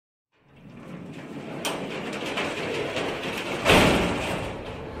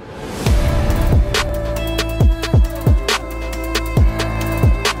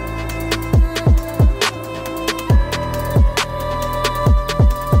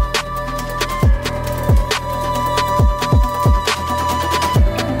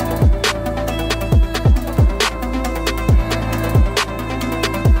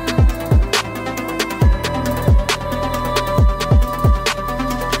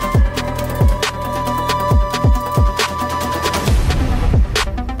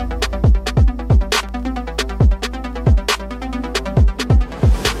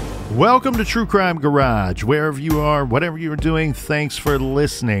Welcome to True Crime Garage. Wherever you are, whatever you're doing, thanks for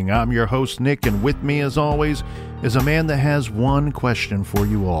listening. I'm your host, Nick, and with me, as always, is a man that has one question for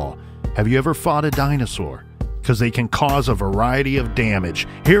you all. Have you ever fought a dinosaur? Because they can cause a variety of damage.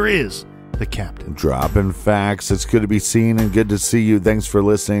 Here is the captain. Dropping facts. It's good to be seen and good to see you. Thanks for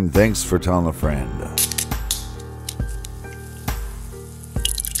listening. Thanks for telling a friend.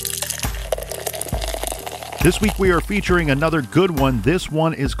 This week we are featuring another good one. This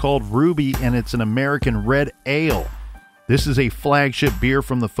one is called Ruby, and it's an American red ale. This is a flagship beer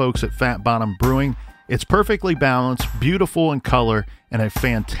from the folks at Fat Bottom Brewing. It's perfectly balanced, beautiful in color, and a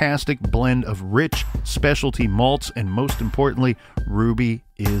fantastic blend of rich specialty malts, and most importantly, Ruby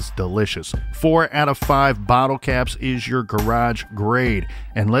is delicious. 4 out of 5 bottle caps is your garage grade.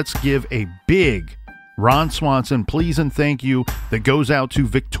 And let's give a big Ron Swanson please and thank you that goes out to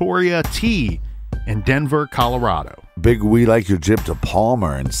Victoria T. in Denver, Colorado. Big we like your jib to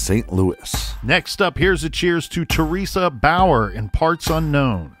Palmer in St. Louis. Next up, here's a cheers to Teresa Bauer in Parts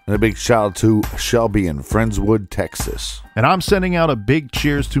Unknown. And a big shout out to Shelby in Friendswood, Texas. And I'm sending out a big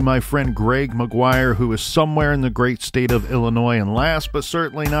cheers to my friend Greg McGuire, who is somewhere in the great state of Illinois. And last but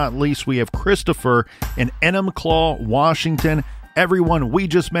certainly not least, we have Christopher in Enumclaw, Washington. Everyone we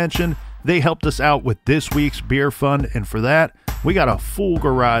just mentioned, they helped us out with this week's beer fund. And for that, we got a full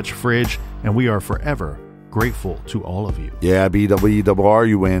garage fridge, and we are forever grateful to all of you. Yeah,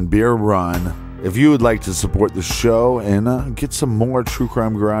 BWRUN Beer Run. If you would like to support the show and get some more True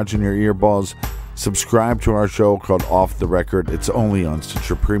Crime Garage in your earballs, subscribe to our show called Off the Record. It's only on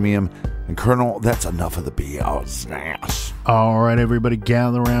Stitcher Premium. And Colonel, that's enough of the BS. All right, everybody,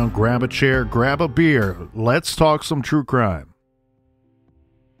 gather around, grab a chair, grab a beer. Let's talk some true crime.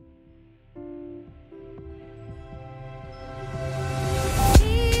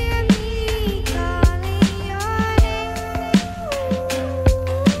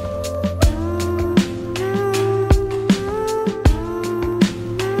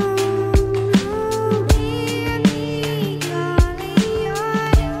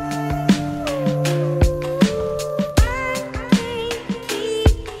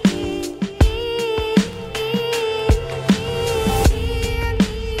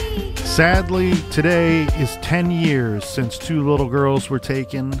 Sadly, today is 10 years since 2 little girls were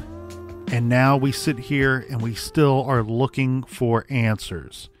taken, and now we sit here and we still are looking for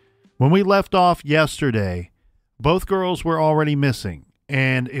answers. When we left off yesterday, both girls were already missing,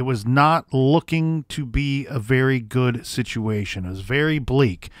 and it was not looking to be a very good situation. It was very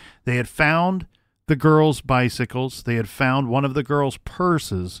bleak. They had found the girls' bicycles. They had found one of the girls'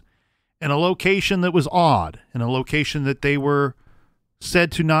 purses in a location that was odd, in a location that they were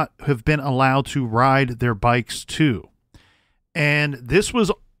said to not have been allowed to ride their bikes to. And this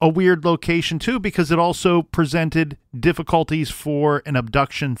was a weird location too, because it also presented difficulties for an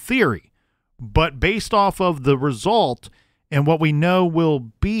abduction theory. But based off of the result and what we know will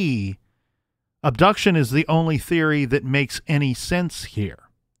be, abduction is the only theory that makes any sense here.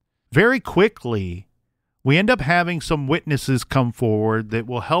 Very quickly, we end up having some witnesses come forward that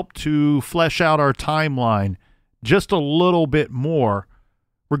will help to flesh out our timeline just a little bit more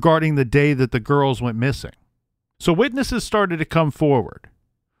regarding the day that the girls went missing. So witnesses started to come forward.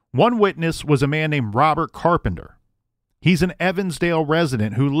 One witness was a man named Robert Carpenter. He's an Evansdale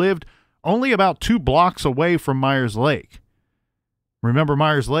resident who lived only about 2 blocks away from Myers Lake. Remember,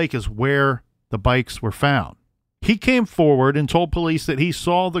 Myers Lake is where the bikes were found. He came forward and told police that he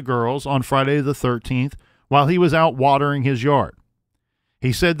saw the girls on Friday the 13th while he was out watering his yard.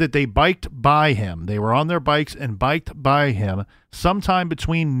 He said that they biked by him. They were on their bikes and biked by him sometime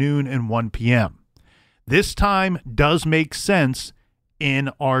between noon and 1 p.m. This time does make sense in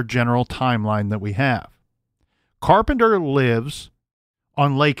our general timeline that we have. Carpenter lives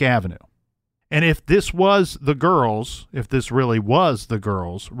on Lake Avenue. And if this was the girls, if this really was the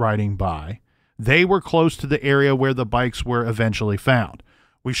girls riding by, they were close to the area where the bikes were eventually found.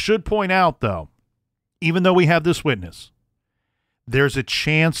 We should point out, though, even though we have this witness, there's a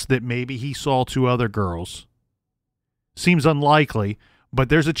chance that maybe he saw 2 other girls. Seems unlikely, but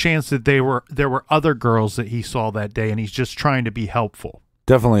there's a chance that there were other girls that he saw that day, and he's just trying to be helpful.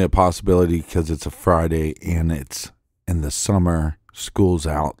 Definitely a possibility because it's a Friday and it's in the summer, school's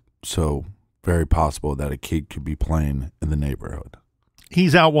out, so very possible that a kid could be playing in the neighborhood.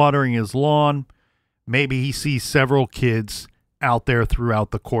 He's out watering his lawn. Maybe he sees several kids out there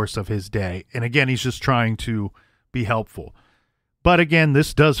throughout the course of his day, and again, he's just trying to be helpful. But again,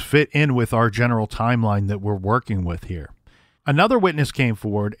 this does fit in with our general timeline that we're working with here. Another witness came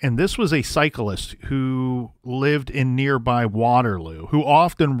forward, and this was a cyclist who lived in nearby Waterloo, who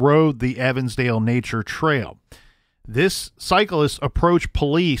often rode the Evansdale Nature Trail. This cyclist approached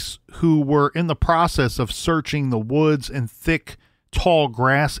police who were in the process of searching the woods and thick, tall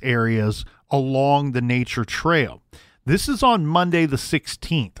grass areas along the nature trail. This is on Monday the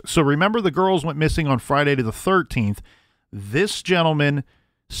 16th. So remember, the girls went missing on Friday to the 13th. This gentleman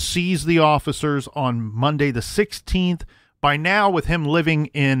sees the officers on Monday the 16th. By now, with him living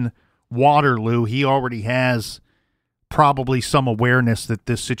in Waterloo, he already has probably some awareness that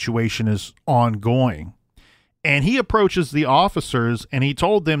this situation is ongoing. And he approaches the officers, and he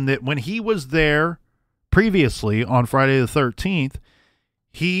told them that when he was there previously on Friday the 13th,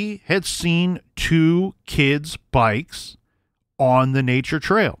 he had seen 2 kids' bikes on the nature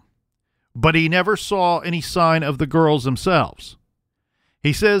trail, but he never saw any sign of the girls themselves.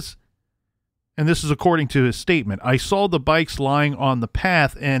 He says, and this is according to his statement, "I saw the bikes lying on the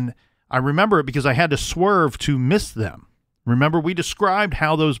path, and I remember it because I had to swerve to miss them." Remember, we described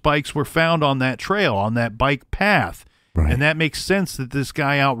how those bikes were found on that trail, on that bike path. Right. And that makes sense that this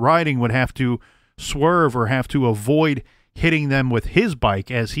guy out riding would have to swerve or have to avoid hitting them with his bike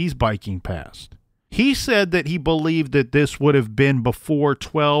as he's biking past. He said that he believed that this would have been before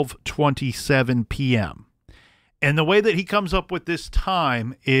 12:27 p.m. And the way that he comes up with this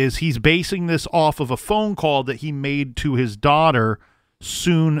time is he's basing this off of a phone call that he made to his daughter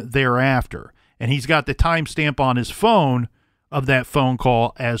soon thereafter. And he's got the timestamp on his phone of that phone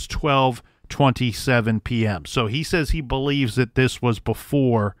call as 12:27 p.m. So he says he believes that this was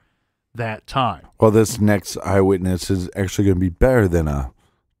before that time. Well, this next eyewitness is actually going to be better than a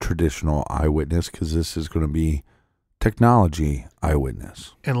traditional eyewitness because this is going to be technology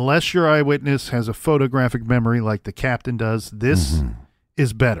eyewitness. Unless your eyewitness has a photographic memory like the captain does, this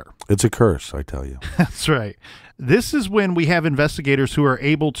is better. It's a curse, I tell you. That's right. This is when we have investigators who are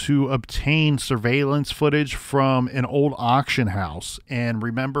able to obtain surveillance footage from an old auction house. And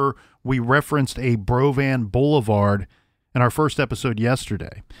remember, we referenced a Brovan Boulevard in our first episode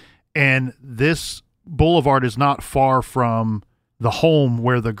yesterday. And this boulevard is not far from the home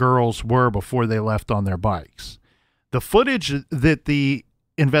where the girls were before they left on their bikes. The footage that the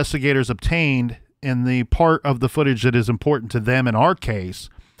investigators obtained, and the part of the footage that is important to them in our case,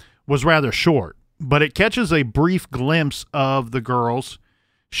 was rather short, but it catches a brief glimpse of the girls,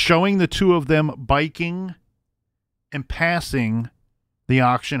 showing the 2 of them biking and passing the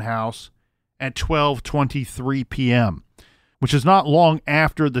auction house at 12:23 p.m., which is not long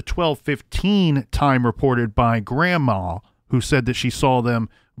after the 12:15 time reported by Grandma, who said that she saw them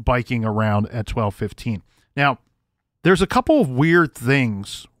biking around at 12:15. Now, there's a couple of weird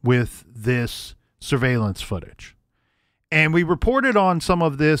things with this surveillance footage. And we reported on some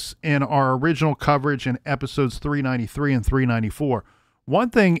of this in our original coverage in episodes 393 and 394. One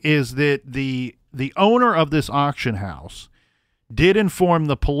thing is that the owner of this auction house did inform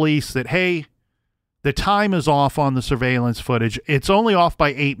the police that, hey, the time is off on the surveillance footage. It's only off by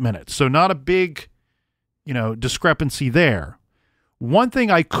 8 minutes. So not a big, discrepancy there. One thing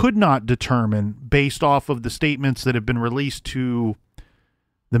I could not determine based off of the statements that have been released to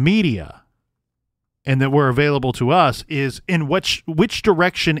the media and that were available to us is in which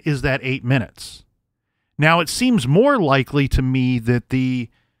direction is that 8 minutes? Now, it seems more likely to me that the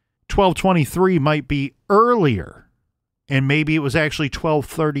 12:23 might be earlier, and maybe it was actually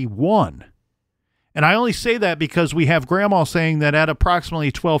 12:31. And I only say that because we have Grandma saying that at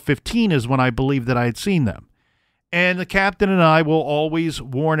approximately 12:15 is when I believe that I had seen them. And the captain and I will always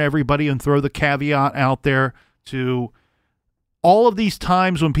warn everybody and throw the caveat out there to all of these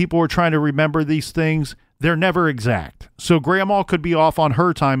times when people are trying to remember these things, they're never exact. So Grandma could be off on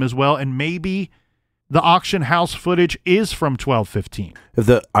her time as well, and maybe the auction house footage is from 12:15. If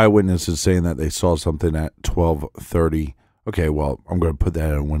the eyewitness is saying that they saw something at 12:30, okay, well, I'm going to put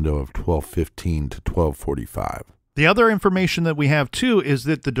that in a window of 12:15 to 12:45. The other information that we have, too, is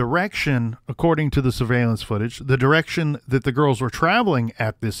that the direction, according to the surveillance footage, the direction that the girls were traveling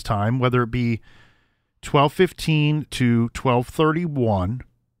at this time, whether it be 12:15 to 12:31,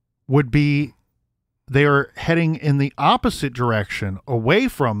 would be they are heading in the opposite direction away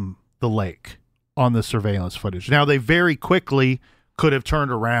from the lake on the surveillance footage. Now, they very quickly could have turned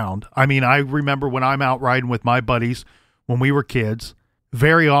around. I mean, I remember when I'm out riding with my buddies when we were kids,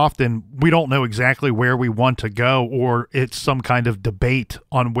 very often we don't know exactly where we want to go, or it's some kind of debate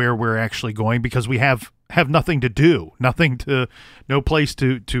on where we're actually going because we have nothing to do, no place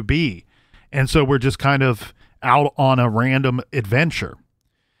to be. And so we're just kind of out on a random adventure.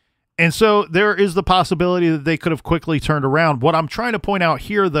 And so there is the possibility that they could have quickly turned around. What I'm trying to point out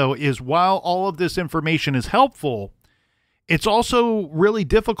here, though, is while all of this information is helpful, it's also really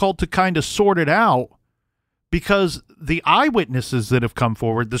difficult to kind of sort it out because the eyewitnesses that have come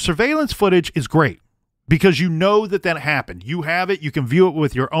forward, the surveillance footage is great because you know that happened. You have it. You can view it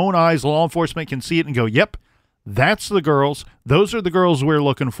with your own eyes. Law enforcement can see it and go, yep, that's the girls. Those are the girls we're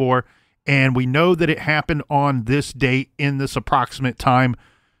looking for. And we know that it happened on this date in this approximate time,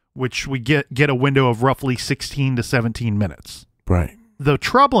 which we get a window of roughly 16 to 17 minutes. Right. The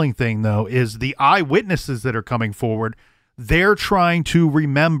troubling thing, though, is the eyewitnesses that are coming forward. They're trying to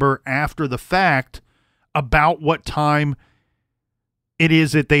remember after the fact about what time it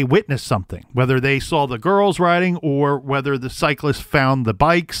is that they witnessed something, whether they saw the girls riding or whether the cyclist found the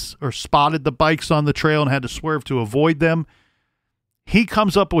bikes or spotted the bikes on the trail and had to swerve to avoid them. He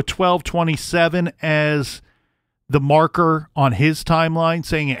comes up with 12:27 as the marker on his timeline,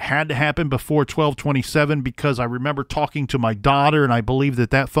 saying it had to happen before 12:27 because I remember talking to my daughter and I believe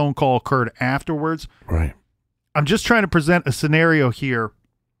that phone call occurred afterwards. Right. I'm just trying to present a scenario here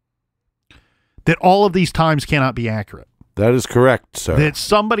that all of these times cannot be accurate. That is correct, sir. That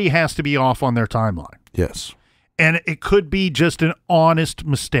somebody has to be off on their timeline. Yes. And it could be just an honest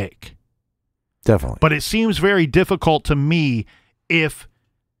mistake. Definitely. But it seems very difficult to me if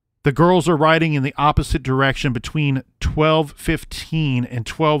the girls are riding in the opposite direction between 12:15 and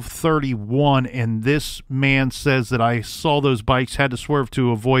 12:31, and this man says that I saw those bikes, had to swerve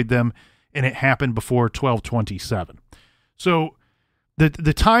to avoid them, and it happened before 12:27. So the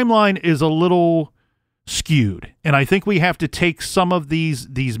timeline is a little skewed, and I think we have to take some of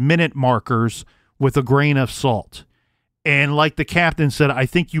these minute markers with a grain of salt. And like the captain said, I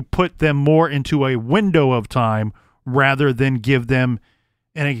think you put them more into a window of time rather than give them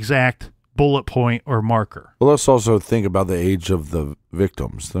an exact bullet point or marker. Well, let's also think about the age of the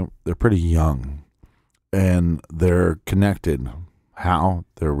victims. They're pretty young, and they're connected. How?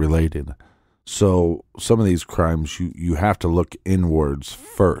 They're related. So some of these crimes, you have to look inwards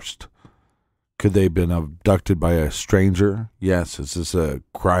first. Could they have been abducted by a stranger? Yes. Is this a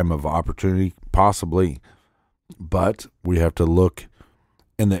crime of opportunity? Possibly. But we have to look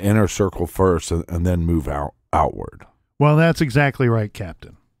in the inner circle first and then move outward. Well, that's exactly right,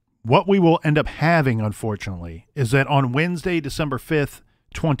 Captain. What we will end up having, unfortunately, is that on Wednesday, December 5th,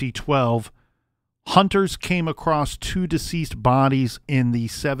 2012, hunters came across 2 deceased bodies in the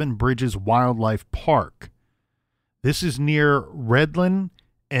Seven Bridges Wildlife Park. This is near Redland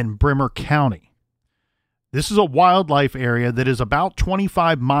and Bremer County. This is a wildlife area that is about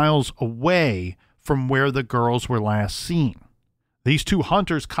 25 miles away from where the girls were last seen. These 2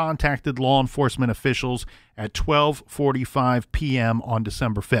 hunters contacted law enforcement officials at 12:45 p.m. on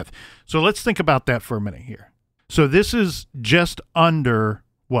December 5th. So let's think about that for a minute here. So this is just under,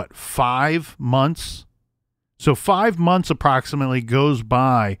 5 months? So 5 months approximately goes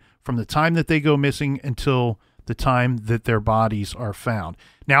by from the time that they go missing until the time that their bodies are found.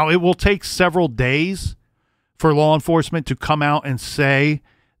 Now, it will take several days for law enforcement to come out and say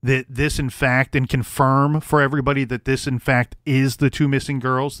that this, in fact, and confirm for everybody that this, in fact, is the 2 missing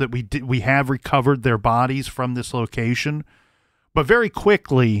girls, that we have recovered their bodies from this location. But very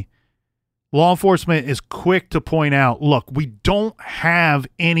quickly, law enforcement is quick to point out, look, we don't have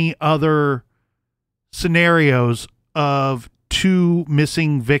any other scenarios of 2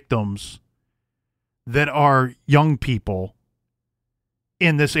 missing victims that are young people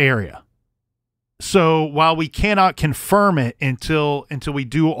in this area. So while we cannot confirm it until we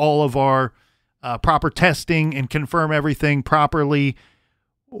do all of our proper testing and confirm everything properly,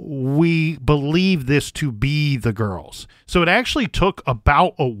 we believe this to be the girls. So it actually took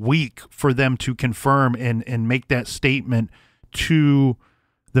about a week for them to confirm and make that statement to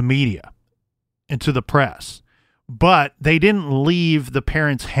the media and to the press. But they didn't leave the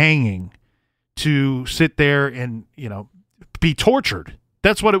parents hanging to sit there and, be tortured.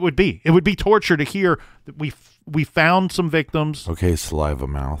 That's what it would be. It would be torture to hear that we found some victims. Okay, saliva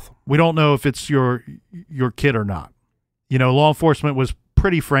mouth. We don't know if it's your kid or not. Law enforcement was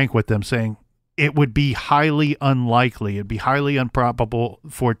pretty frank with them, saying it would be highly unlikely, it'd be highly improbable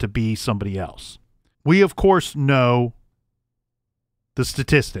for it to be somebody else. We, of course, know the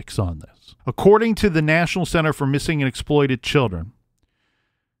statistics on this. According to the National Center for Missing and Exploited Children,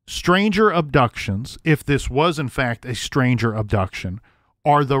 stranger abductions, if this was in fact a stranger abduction,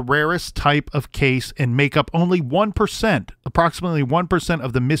 are the rarest type of case and make up only 1%, approximately 1%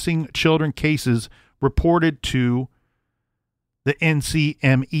 of the missing children cases reported to the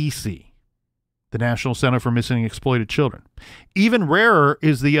NCMEC, the National Center for Missing and Exploited Children. Even rarer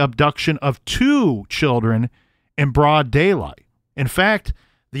is the abduction of 2 children in broad daylight. In fact,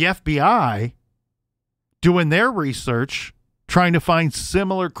 the FBI, doing their research, trying to find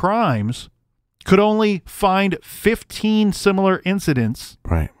similar crimes, could only find 15 similar incidents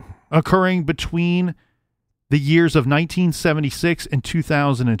occurring between the years of 1976 and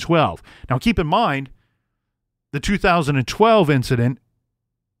 2012. Now, keep in mind, The 2012 incident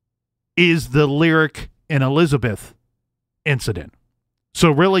is the Lyric and Elizabeth incident.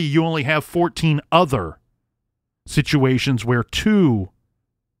 So really, you only have 14 other situations where 2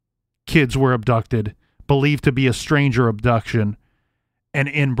 kids were abducted, believed to be a stranger abduction, and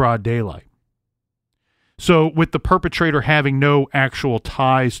in broad daylight. So with the perpetrator having no actual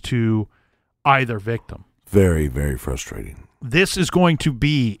ties to either victim. Very, very frustrating. This is going to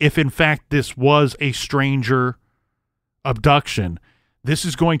be, if in fact this was a stranger abduction, this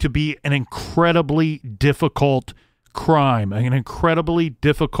is going to be an incredibly difficult crime, an incredibly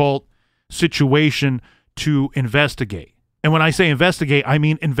difficult situation to investigate. And when I say investigate, I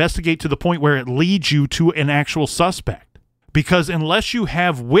mean investigate to the point where it leads you to an actual suspect. Because unless you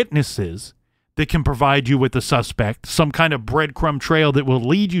have witnesses that can provide you with a suspect, some kind of breadcrumb trail that will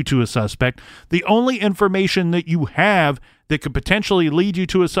lead you to a suspect, the only information that you have that could potentially lead you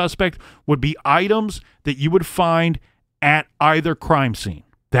to a suspect would be items that you would find at either crime scene.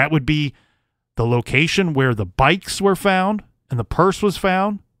 That would be the location where the bikes were found and the purse was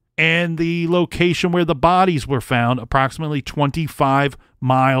found, and the location where the bodies were found, approximately 25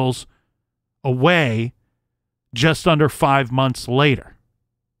 miles away, just under 5 months later.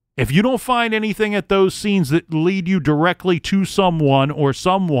 If you don't find anything at those scenes that lead you directly to someone or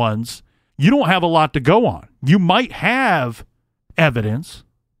someone's, you don't have a lot to go on. You might have evidence,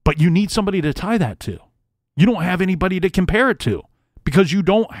 but you need somebody to tie that to. You don't have anybody to compare it to because you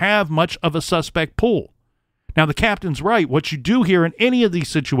don't have much of a suspect pool. Now, the captain's right. What you do here in any of these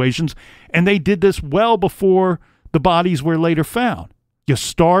situations, and they did this well before the bodies were later found, you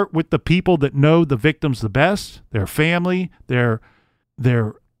start with the people that know the victims the best, their family, their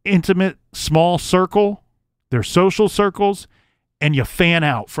intimate small circle, their social circles, and you fan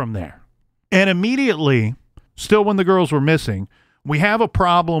out from there. And immediately, still when the girls were missing, we have a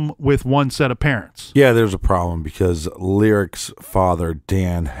problem with one set of parents. Yeah, there's a problem because Lyric's father,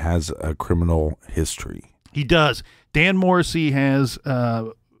 Dan, has a criminal history. He does. Dan Morrissey has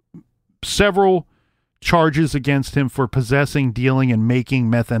several charges against him for possessing, dealing, and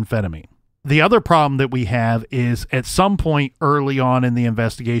making methamphetamine. The other problem that we have is at some point early on in the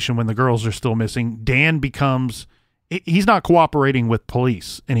investigation when the girls are still missing, Dan becomes, he's not cooperating with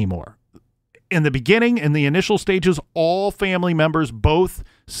police anymore. In the beginning, in the initial stages, all family members, both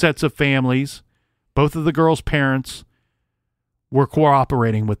sets of families, both of the girls' parents were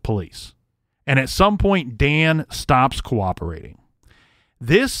cooperating with police. And at some point, Dan stops cooperating.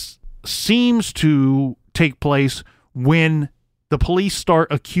 This seems to take place when the police start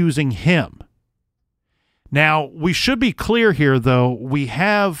accusing him. Now, we should be clear here, though. We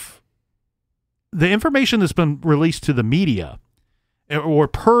have the information that's been released to the media, or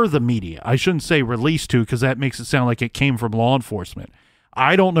per the media. I shouldn't say released to because that makes it sound like it came from law enforcement.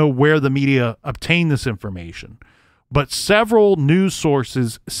 I don't know where the media obtained this information, but several news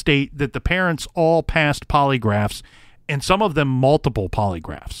sources state that the parents all passed polygraphs, and some of them multiple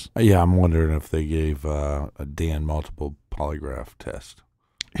polygraphs. Yeah, I'm wondering if they gave a Dan multiple polygraph test.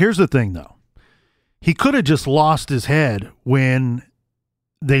 Here's the thing, though. He could have just lost his head when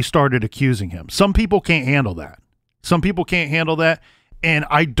they started accusing him. Some people can't handle that. Some people can't handle that, and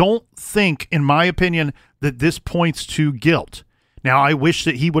I don't think, in my opinion, that this points to guilt. Now, I wish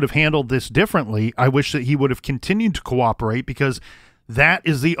that he would have handled this differently. I wish that he would have continued to cooperate because that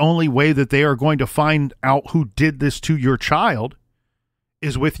is the only way that they are going to find out who did this to your child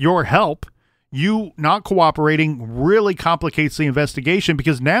is with your help. You not cooperating really complicates the investigation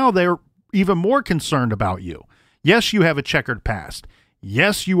because now they're even more concerned about you. Yes, you have a checkered past.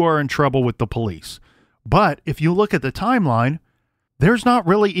 Yes, you are in trouble with the police. But if you look at the timeline, there's not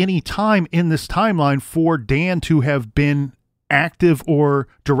really any time in this timeline for Dan to have been active or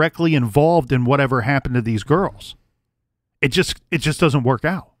directly involved in whatever happened to these girls. It just doesn't work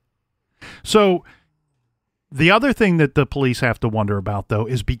out. So the other thing that the police have to wonder about, though,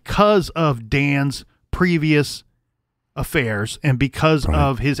 is because of Dan's previous affairs and because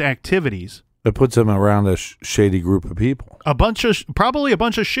of his activities, it puts him around a shady group of people. Probably a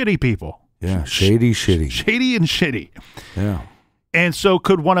bunch of shitty people. Yeah, shady. Shady and shitty. Yeah. And so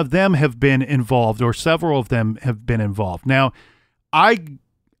could one of them have been involved or several of them have been involved? Now, I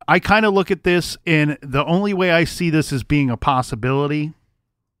kind of look at this, and the only way I see this as being a possibility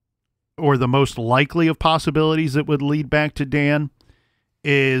or the most likely of possibilities that would lead back to Dan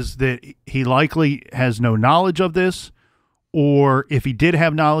is that he likely has no knowledge of this, or if he did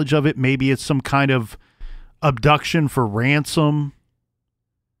have knowledge of it, maybe it's some kind of abduction for ransom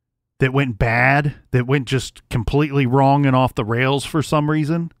that went bad, that went just completely wrong and off the rails for some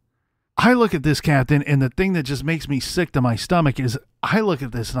reason. I look at this, Captain, and the thing that just makes me sick to my stomach is I look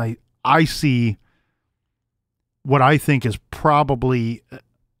at this and I see what I think is probably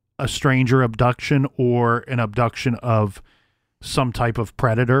a stranger abduction or an abduction of some type of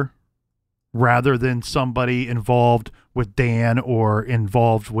predator rather than somebody involved with Dan or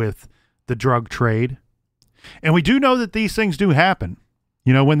involved with the drug trade. And we do know that these things do happen.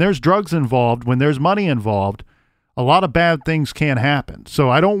 You know, when there's drugs involved, when there's money involved, a lot of bad things can happen. So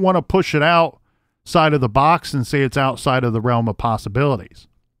I don't want to push it outside of the box and say it's outside of the realm of possibilities.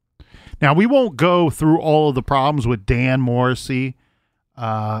 Now, we won't go through all of the problems with Dan Morrissey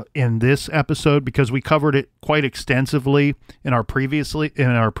in this episode because we covered it quite extensively in our previous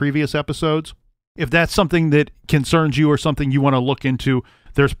episodes. If that's something that concerns you or something you want to look into,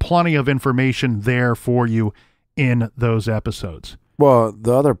 there's plenty of information there for you in those episodes. Well,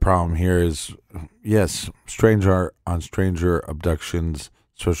 the other problem here is, yes, stranger on stranger abductions,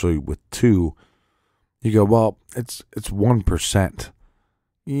 especially with two, you go, well, it's 1%.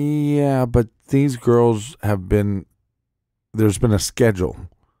 Yeah, but these girls there's been a schedule.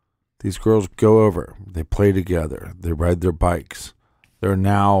 These girls go over, they play together, they ride their bikes. They're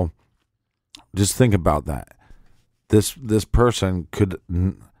now, just think about that. This person could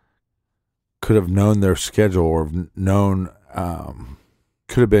have known their schedule or known,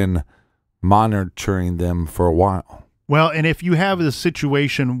 could have been monitoring them for a while. Well, and if you have a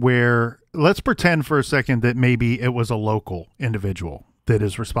situation where, let's pretend for a second that maybe it was a local individual that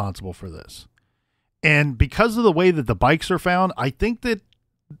is responsible for this. And because of the way that the bikes are found, I think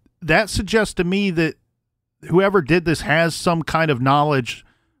that suggests to me that whoever did this has some kind of knowledge,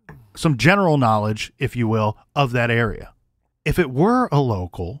 some general knowledge, if you will, of that area. If it were a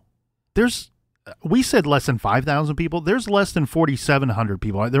local, we said less than 5,000 people. There's less than 4,700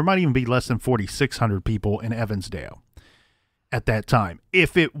 people. There might even be less than 4,600 people in Evansdale at that time.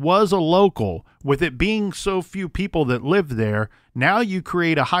 If it was a local, with it being so few people that lived there, now you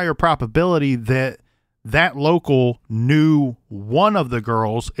create a higher probability that that local knew one of the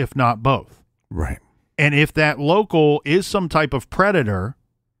girls, if not both. Right. And if that local is some type of predator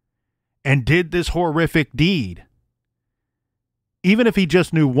and did this horrific deed, even if he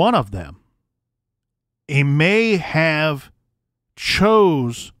just knew one of them, he may have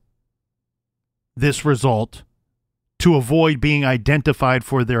chose this result to avoid being identified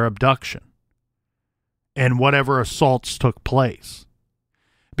for their abduction and whatever assaults took place.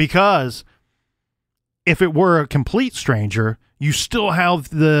 Because if it were a complete stranger, you still have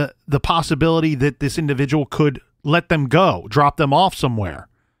the possibility that this individual could let them go, drop them off somewhere,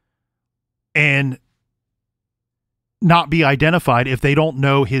 and not be identified if they don't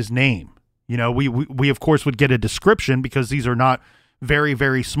know his name. You know, we of course would get a description because these are not very,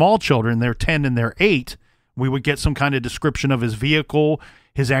 very small children. They're 10 and they're 8. We would get some kind of description of his vehicle,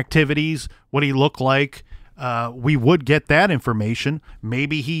 his activities, what he looked like. We would get that information.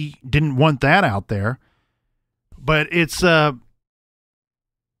 Maybe he didn't want that out there. But it's one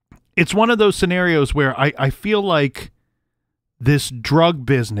of those scenarios where I feel like this drug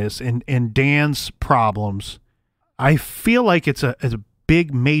business and Dan's problems, I feel like it's a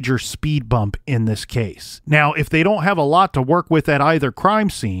big major speed bump in this case. Now, if they don't have a lot to work with at either crime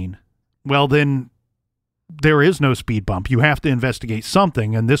scene, well, then there is no speed bump. You have to investigate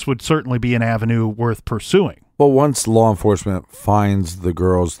something, and this would certainly be an avenue worth pursuing. Well, once law enforcement finds the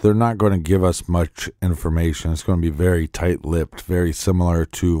girls, they're not going to give us much information. It's going to be very tight-lipped, very similar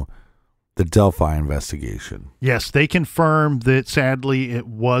to the Delphi investigation. Yes, they confirmed that sadly it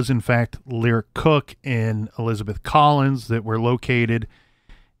was in fact Lyric Cook and Elizabeth Collins that were located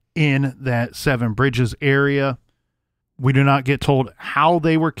in that Seven Bridges area. We do not get told how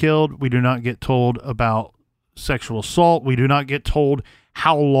they were killed. We do not get told about sexual assault. We do not get told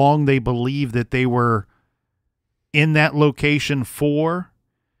how long they believe that they were in that location for.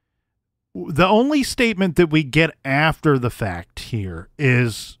 The only statement that we get after the fact here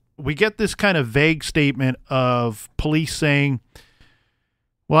is we get this kind of vague statement of police saying,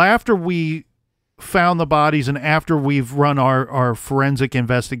 well, after we found the bodies and after we've run our forensic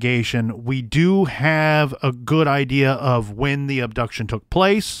investigation, we do have a good idea of when the abduction took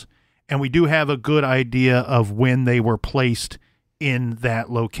place, and we do have a good idea of when they were placed in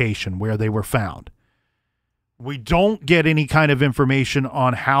that location where they were found. We don't get any kind of information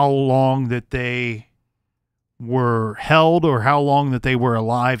on how long that they were held or how long that they were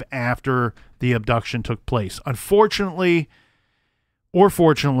alive after the abduction took place. Unfortunately, or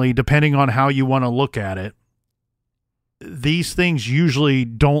fortunately, depending on how you want to look at it, these things usually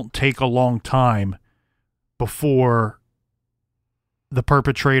don't take a long time before the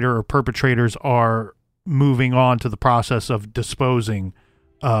perpetrator or perpetrators are moving on to the process of disposing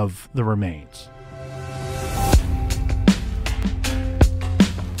of the remains.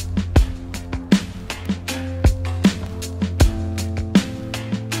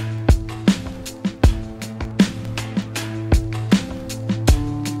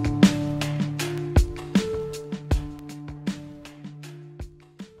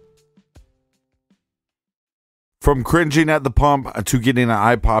 From cringing at the pump to getting an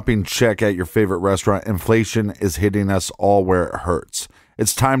eye-popping check at your favorite restaurant, inflation is hitting us all where it hurts.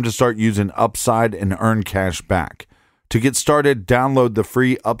 It's time to start using Upside and earn cash back. To get started, download the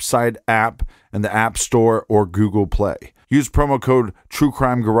free Upside app in the App Store or Google Play. Use promo code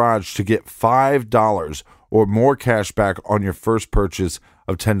TrueCrimeGarage to get $5 or more cash back on your first purchase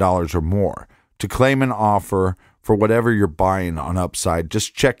of $10 or more. To claim an offer for whatever you're buying on Upside,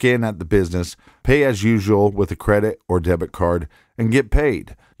 just check in at the business, pay as usual with a credit or debit card, and get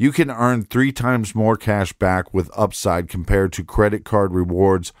paid. You can earn 3 times more cash back with Upside compared to credit card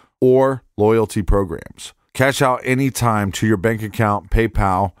rewards or loyalty programs. Cash out anytime to your bank account,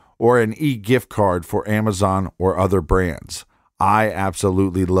 PayPal, or an e-gift card for Amazon or other brands. I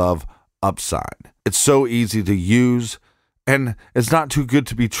absolutely love Upside. It's so easy to use, and it's not too good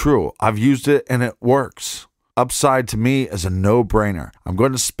to be true. I've used it, and it works. Upside to me is a no-brainer. I'm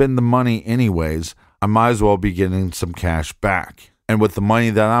going to spend the money anyways. I might as well be getting some cash back. And with the money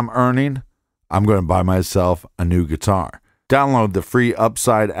that I'm earning, I'm going to buy myself a new guitar. Download the free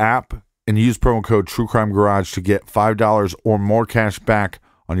Upside app and use promo code TrueCrimeGarage to get $5 or more cash back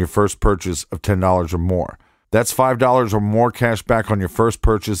on your first purchase of $10 or more. That's $5 or more cash back on your first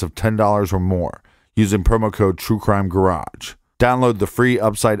purchase of $10 or more using promo code TrueCrimeGarage. Download the free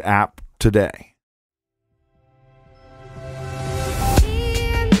Upside app today.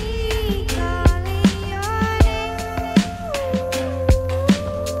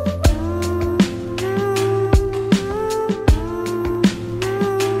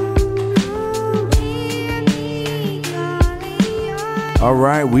 All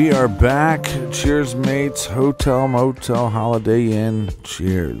right, we are back. Cheers, mates. Hotel, motel, Holiday Inn.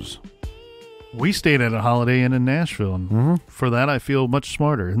 Cheers. We stayed at a Holiday Inn in Nashville, and for that I feel much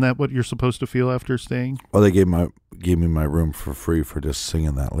smarter. Isn't that what you're supposed to feel after staying? Well, they gave me my room for free for just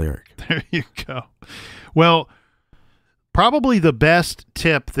singing that lyric. There you go. Well, probably the best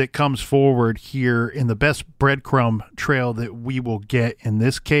tip that comes forward here in the best breadcrumb trail that we will get in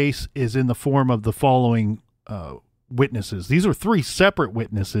this case is in the form of the following witnesses. These are 3 separate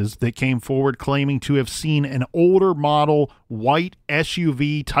witnesses that came forward claiming to have seen an older model white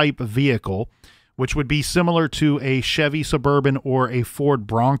SUV type vehicle, which would be similar to a Chevy Suburban or a Ford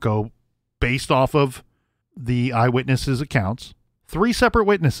Bronco based off of the eyewitnesses' accounts. 3 separate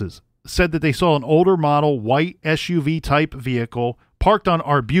witnesses said that they saw an older model white SUV type vehicle parked on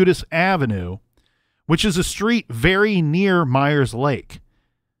Arbutus Avenue, which is a street very near Myers Lake,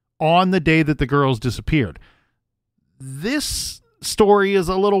 on the day that the girls disappeared. This story is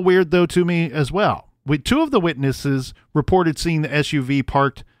a little weird, though, to me as well. With 2 of the witnesses reported seeing the SUV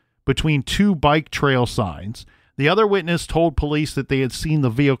parked between 2 bike trail signs. The other witness told police that they had seen the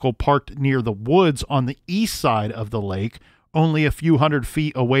vehicle parked near the woods on the east side of the lake, only a few hundred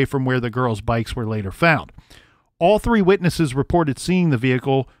feet away from where the girls' bikes were later found. All 3 witnesses reported seeing the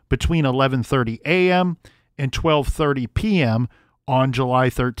vehicle between 11:30 a.m. and 12:30 p.m. on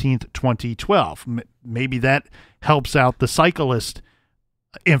July 13th, 2012. Maybe that helps out the cyclist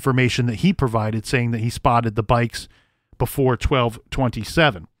information that he provided, saying that he spotted the bikes before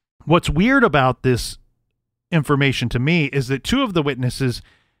 12:27. What's weird about this information to me is that 2 of the witnesses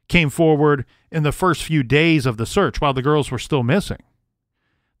came forward in the first few days of the search while the girls were still missing.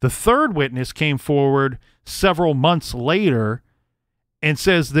 The 3rd witness came forward several months later and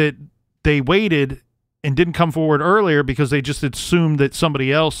says that they waited and didn't come forward earlier because they just assumed that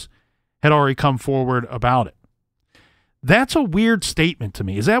somebody else had already come forward about it. That's a weird statement to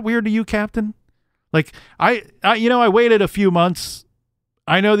me. Is that weird to you, Captain? Like, I waited a few months.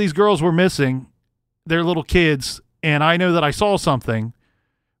 I know these girls were missing. They're little kids, and I know that I saw something,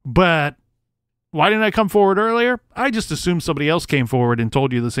 but why didn't I come forward earlier? I just assumed somebody else came forward and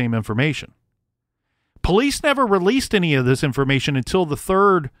told you the same information. Police never released any of this information until the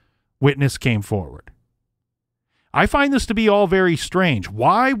 3rd witness came forward. I find this to be all very strange.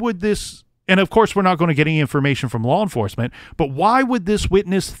 Why would this, and of course we're not going to get any information from law enforcement, but why would this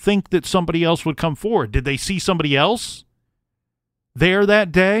witness think that somebody else would come forward? Did they see somebody else there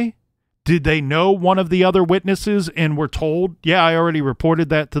that day? Did they know one of the other witnesses and were told, yeah, I already reported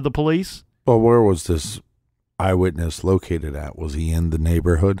that to the police? Well, where was this eyewitness located at? Was he in the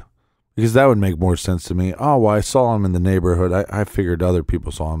neighborhood? Because that would make more sense to me. Oh, well, I saw him in the neighborhood. I figured other people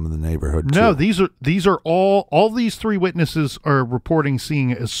saw him in the neighborhood, too. No, these are all these 3 witnesses are reporting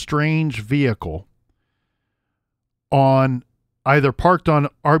seeing a strange vehicle either parked on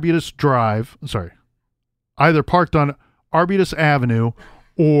Arbutus Avenue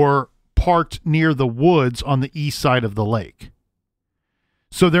or parked near the woods on the east side of the lake.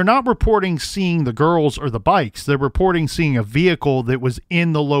 So they're not reporting seeing the girls or the bikes. They're reporting seeing a vehicle that was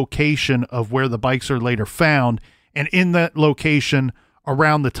in the location of where the bikes are later found, and in that location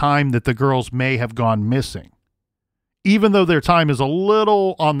around the time that the girls may have gone missing. Even though their time is a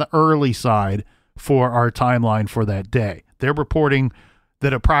little on the early side for our timeline for that day. They're reporting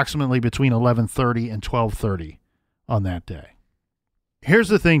that approximately between 11:30 and 12:30 on that day. Here's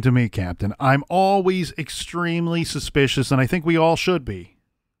the thing to me, Captain. I'm always extremely suspicious, and I think we all should be,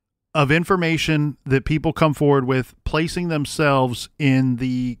 of information that people come forward with placing themselves in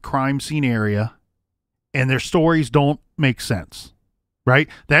the crime scene area and their stories don't make sense, right?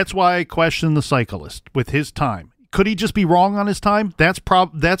 That's why I question the cyclist with his time. Could he just be wrong on his time? That's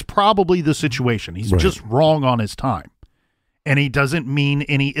probably the situation. He's just wrong on his time. And he doesn't mean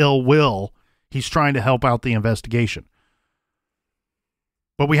any ill will. He's trying to help out the investigation.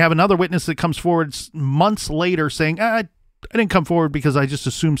 But we have another witness that comes forward months later saying, I didn't come forward because I just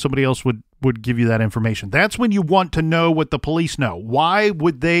assumed somebody else would give you that information. That's when you want to know what the police know. Why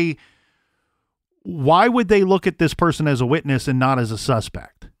would they look at this person as a witness and not as a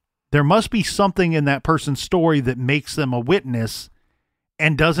suspect? There must be something in that person's story that makes them a witness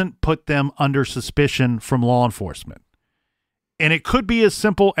and doesn't put them under suspicion from law enforcement. And it could be as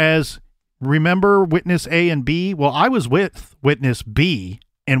simple as, remember witness A and B? Well, I was with witness B,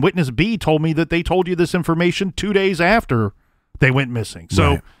 and witness B told me that they told you this information 2 days after they went missing.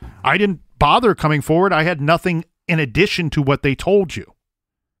 So I didn't bother coming forward. I had nothing in addition to what they told you.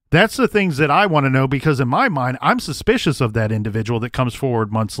 That's the things that I want to know, because in my mind, I'm suspicious of that individual that comes forward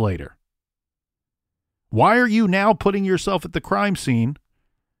months later. Why are you now putting yourself at the crime scene?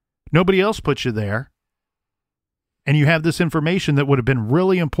 Nobody else put you there. And you have this information that would have been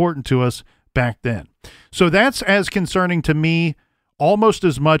really important to us back then. So that's as concerning to me almost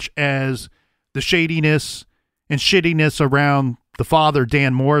as much as the shadiness and shittiness around the father,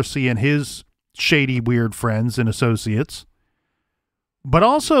 Dan Morrissey, and his shady, weird friends and associates. But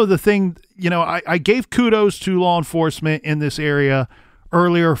also the thing, I gave kudos to law enforcement in this area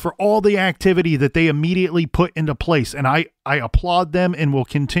earlier for all the activity that they immediately put into place. And I applaud them and will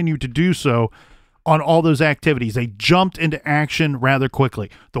continue to do so on all those activities. They jumped into action rather quickly.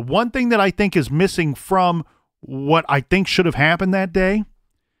 The one thing that I think is missing from what I think should have happened that day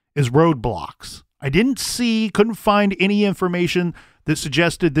is roadblocks. I couldn't find any information that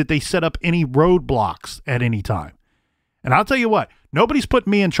suggested that they set up any roadblocks at any time. And I'll tell you what, nobody's put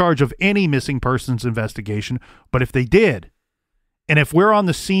me in charge of any missing persons investigation, but if they did, and if we're on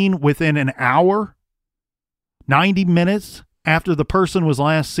the scene within an hour, 90 minutes after the person was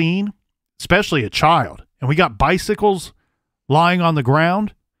last seen, especially a child, and we got bicycles lying on the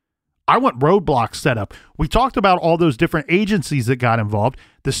ground, I want roadblocks set up. We talked about all those different agencies that got involved: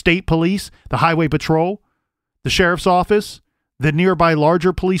 the state police, the highway patrol, the sheriff's office, the nearby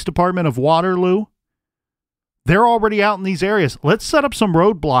larger police department of Waterloo. They're already out in these areas. Let's set up some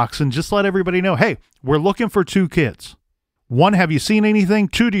roadblocks and just let everybody know, hey, we're looking for 2 kids. 1, have you seen anything?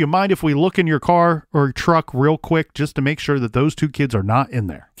 2, do you mind if we look in your car or truck real quick just to make sure that those 2 kids are not in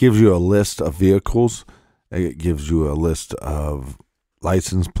there? Gives you a list of vehicles. It gives you a list of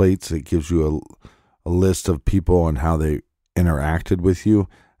license plates. It gives you a list of people and how they interacted with you.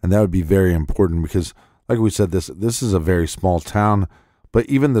 And that would be very important because, like we said, this is a very small town. But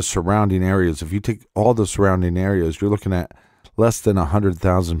even the surrounding areas, if you take all the surrounding areas, you're looking at less than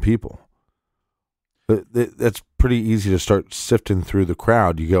 100,000 people. That's pretty easy to start sifting through the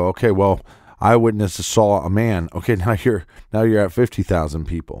crowd. You go, okay, well, eyewitnesses saw a man. Okay, now you're at 50,000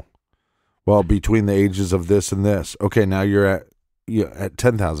 people. Well, between the ages of this and this, okay, now you're at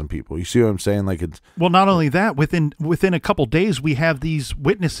 10,000 people. You see what I'm saying? Like, it's well, not only that, within a couple days, we have these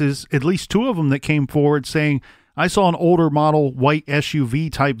witnesses, at least 2 of them, that came forward saying, I saw an older model white SUV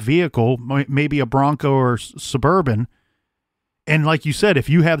type vehicle, maybe a Bronco or Suburban. And like you said, if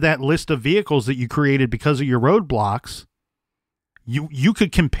you have that list of vehicles that you created because of your roadblocks, you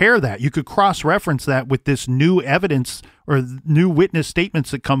could compare that. You could cross-reference that with this new evidence or new witness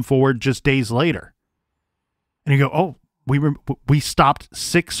statements that come forward just days later. And you go, oh, we stopped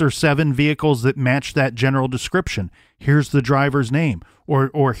 6 or 7 vehicles that match that general description. Here's the driver's name,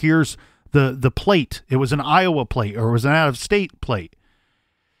 or here's the plate. It was an Iowa plate, or it was an out-of-state plate.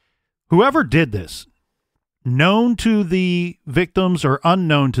 Whoever did this, known to the victims or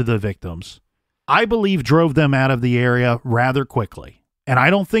unknown to the victims, I believe drove them out of the area rather quickly. And I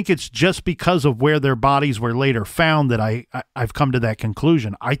don't think it's just because of where their bodies were later found that I've come to that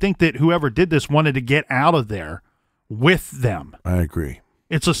conclusion. I think that whoever did this wanted to get out of there with them. I agree.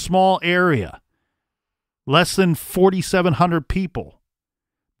 It's a small area, less than 4,700 people.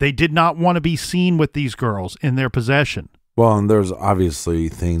 They did not want to be seen with these girls in their possession. Well, and there's obviously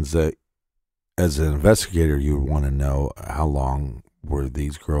things that, as an investigator, you would want to know. How long were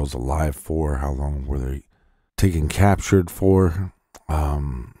these girls alive for? How long were they taken captured for,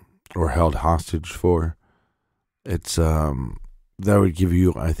 or held hostage for? It's that would give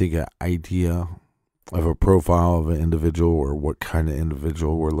you, I think, an idea of a profile of an individual or what kind of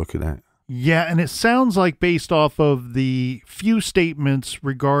individual we're looking at. Yeah, and it sounds like, based off of the few statements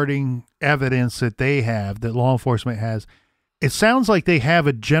regarding evidence that they have, that law enforcement has, it sounds like they have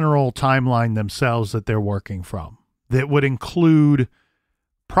a general timeline themselves that they're working from that would include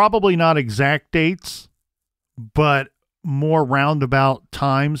probably not exact dates, but more roundabout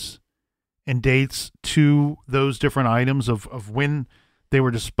times and dates to those different items of when they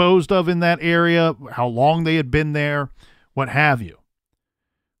were disposed of in that area, how long they had been there, what have you.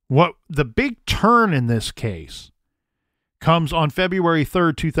 What the big turn in this case comes on February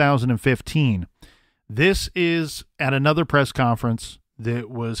 3rd, 2015. This is at another press conference that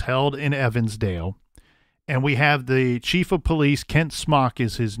was held in Evansdale, and we have the chief of police, Kent Smock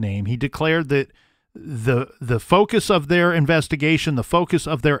is his name. He declared that the focus of their investigation, the focus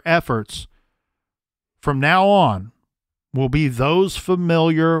of their efforts from now on will be those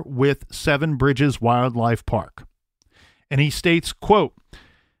familiar with Seven Bridges Wildlife Park. And he states, quote,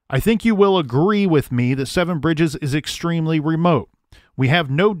 "I think you will agree with me that Seven Bridges is extremely remote. We have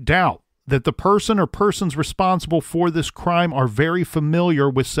no doubt that the person or persons responsible for this crime are very familiar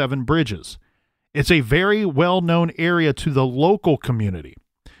with Seven Bridges. It's a very well-known area to the local community.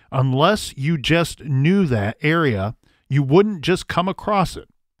 Unless you just knew that area, you wouldn't just come across it.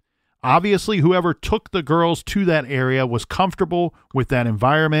 Obviously, whoever took the girls to that area was comfortable with that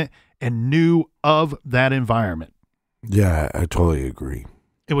environment and knew of that environment." Yeah, I totally agree.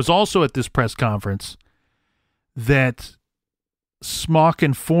 It was also at this press conference that Smock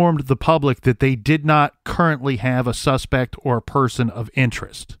informed the public that they did not currently have a suspect or a person of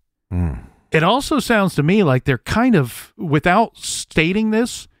interest. It also sounds to me like they're kind of, without stating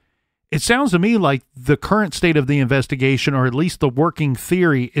this, it sounds to me like the current state of the investigation, or at least the working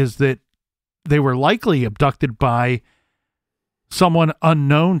theory, is that they were likely abducted by someone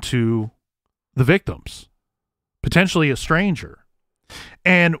unknown to the victims, potentially a stranger.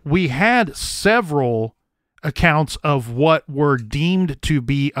 And we had several accounts of what were deemed to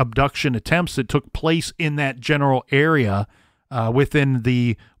be abduction attempts that took place in that general area within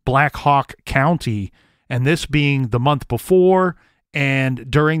the Black Hawk County, and this being the month before and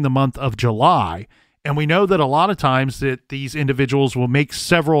during the month of July. And we know that a lot of times that these individuals will make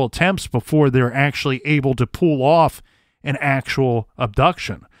several attempts before they're actually able to pull off an actual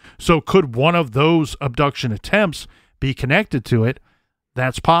abduction. So could one of those abduction attempts be connected to it?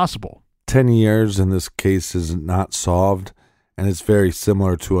 That's possible. 10 years in this case is not solved, and it's very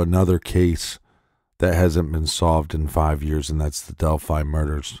similar to another case that hasn't been solved in 5 years, and that's the Delphi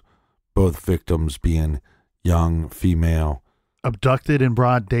murders. Both victims being young, female. Abducted in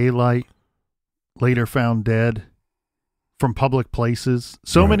broad daylight, later found dead from public places.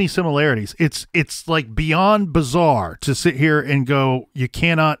 So many similarities. It's like beyond bizarre to sit here and go, you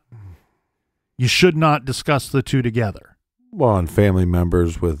should not discuss the two together. Well, and family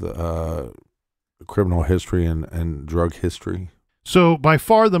members with criminal history and drug history. So by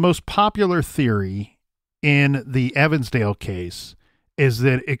far the most popular theory in the Evansdale case is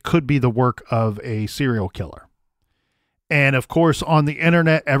that it could be the work of a serial killer. And of course, on the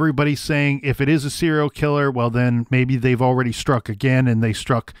internet, everybody's saying if it is a serial killer, well, then maybe they've already struck again, and they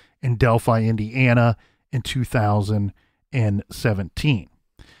struck in Delphi, Indiana in 2017.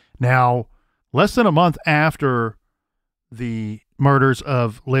 Now, less than a month after the murders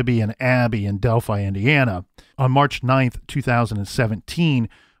of Libby and Abby in Delphi, Indiana, on March 9th, 2017,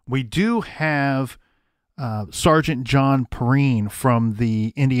 we do have Sergeant John Perrine from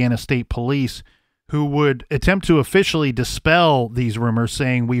the Indiana State Police, who would attempt to officially dispel these rumors,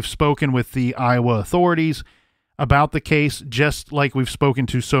 saying we've spoken with the Iowa authorities about the case, just like we've spoken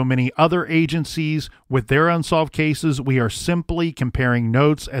to so many other agencies with their unsolved cases. We are simply comparing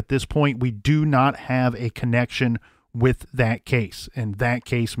notes at this point. We do not have a connection with that case, and that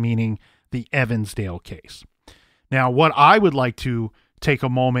case meaning the Evansdale case. Now, what I would like to take a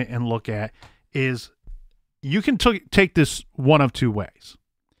moment and look at is you can take this one of two ways.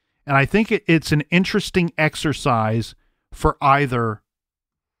 And I think it's an interesting exercise for either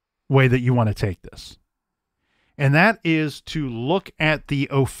way that you want to take this. And that is to look at the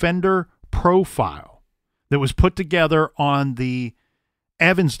offender profile that was put together on the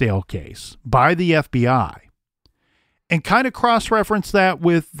Evansdale case by the FBI and kind of cross-reference that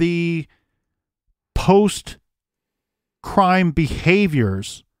with the post-crime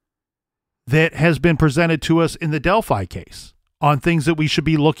behaviors that has been presented to us in the Delphi case on things that we should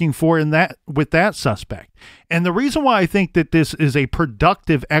be looking for in that with that suspect. And the reason why I think that this is a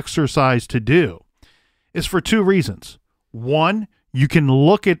productive exercise to do is for two reasons. One, you can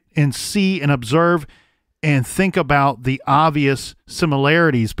look at and see and observe and think about the obvious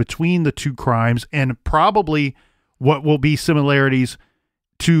similarities between the two crimes and probably what will be similarities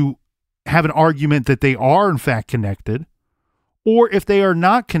to have an argument that they are in fact connected. Or if they are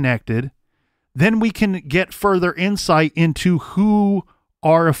not connected, then we can get further insight into who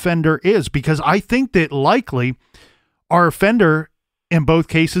our offender is, because I think that likely our offender in both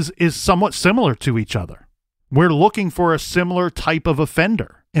cases is somewhat similar to each other. We're looking for a similar type of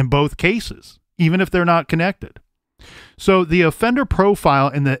offender in both cases, even if they're not connected. So the offender profile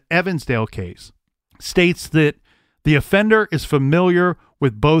in the Evansdale case states that the offender is familiar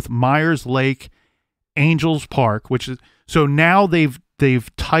with both Myers Lake, Angels Park, which is, so now they've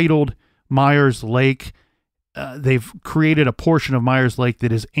titled Myers Lake, they've created a portion of Myers Lake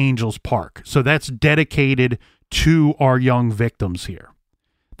that is Angels Park. So that's dedicated to our young victims here,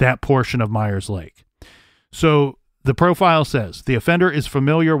 that portion of Myers Lake. So the profile says the offender is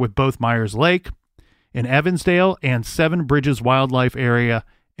familiar with both Myers Lake in Evansdale and Seven Bridges Wildlife Area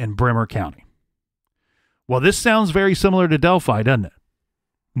in Bremer County. Well, this sounds very similar to Delphi, doesn't it?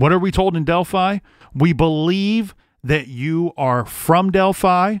 What are we told in Delphi? We believe that you are from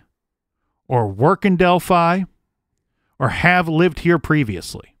Delphi or work in Delphi or have lived here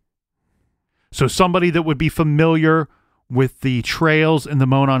previously. So somebody that would be familiar with the trails in the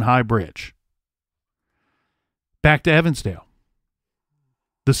Monon High Bridge. Back to Evansdale.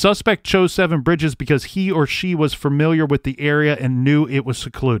 The suspect chose Seven Bridges because he or she was familiar with the area and knew it was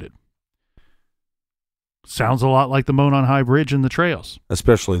secluded. Sounds a lot like the Monon High Bridge and the trails.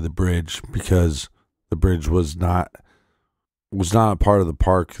 Especially the bridge, because the bridge was not a part of the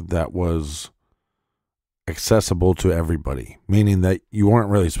park that was accessible to everybody, meaning that you weren't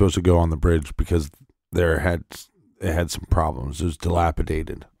really supposed to go on the bridge because it had some problems. It was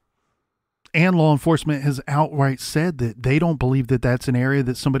dilapidated. And law enforcement has outright said that they don't believe that that's an area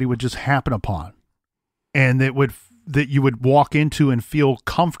that somebody would just happen upon and that you would walk into and feel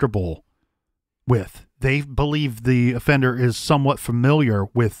comfortable with. They believe the offender is somewhat familiar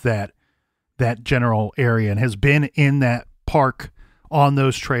with that general area and has been in that park, on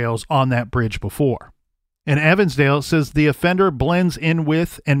those trails, on that bridge before. In Evansdale, it says the offender blends in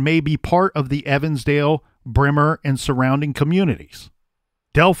with and may be part of the Evansdale, Bremer, and surrounding communities.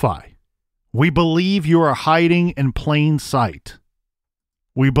 Delphi. We believe you are hiding in plain sight.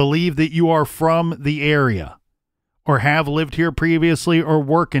 We believe that you are from the area or have lived here previously or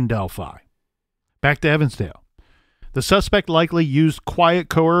work in Delphi. Back to Evansdale. The suspect likely used quiet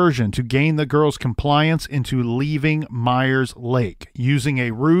coercion to gain the girl's compliance into leaving Myers Lake, using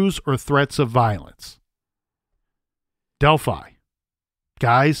a ruse or threats of violence. Delphi.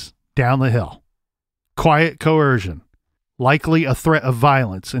 Guys, down the hill. Quiet coercion. Likely a threat of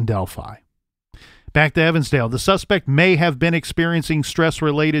violence in Delphi. Back to Evansdale. The suspect may have been experiencing stress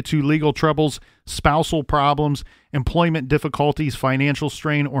related to legal troubles, spousal problems, employment difficulties, financial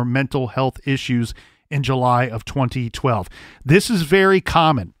strain, or mental health issues in July of 2012. This is very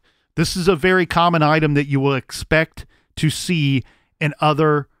common. This is a very common item that you will expect to see in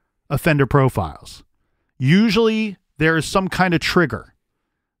other offender profiles. Usually there is some kind of trigger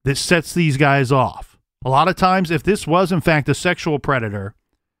that sets these guys off. A lot of times, if this was in fact a sexual predator,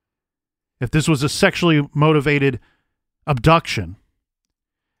 if this was a sexually motivated abduction,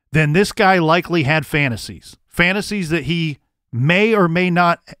 then this guy likely had fantasies that he may or may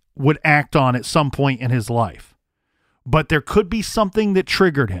not would act on at some point in his life. But there could be something that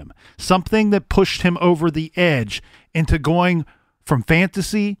triggered him, something that pushed him over the edge into going from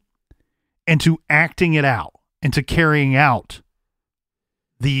fantasy into acting it out, into carrying out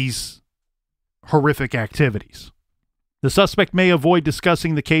these horrific activities. The suspect may avoid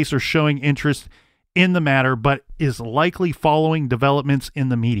discussing the case or showing interest in the matter, but is likely following developments in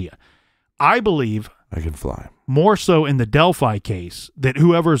the media. I believe, I can fly, more so in the Delphi case, that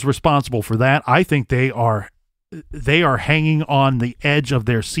whoever is responsible for that, I think they are hanging on the edge of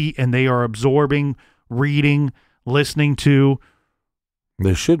their seat and they are absorbing, reading, listening to.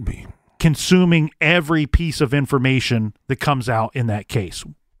 They should be. Consuming every piece of information that comes out in that case.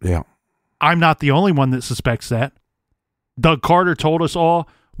 Yeah. I'm not the only one that suspects that. Doug Carter told us all,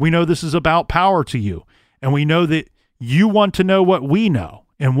 we know this is about power to you, and we know that you want to know what we know,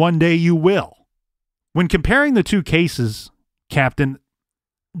 and one day you will. When comparing the two cases, Captain,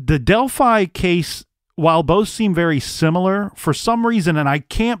 the Delphi case, while both seem very similar, for some reason, and I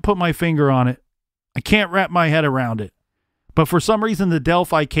can't put my finger on it, I can't wrap my head around it, But for some reason, the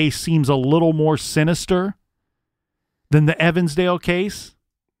Delphi case seems a little more sinister than the Evansdale case.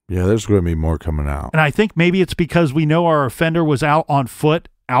 Yeah, there's going to be more coming out. And I think maybe it's because we know our offender was out on foot,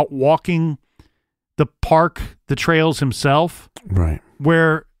 out walking the park, the trails himself. Right.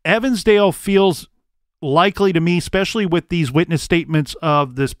 Where Evansdale feels likely to me, especially with these witness statements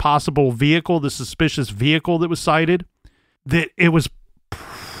of this possible vehicle, the suspicious vehicle that was cited, that it was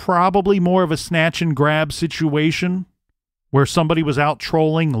probably more of a snatch and grab situation where somebody was out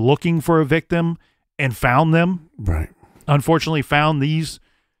trolling, looking for a victim and found them. Right. Unfortunately found these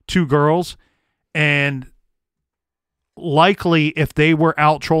two girls, and likely if they were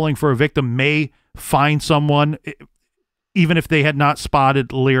out trolling for a victim, may find someone, even if they had not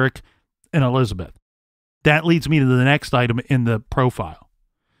spotted Lyric and Elizabeth. That leads me to the next item in the profile.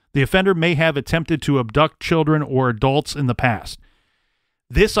 The offender may have attempted to abduct children or adults in the past.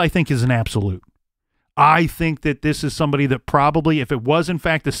 This, I think, is an absolute. I think that this is somebody that probably, if it was in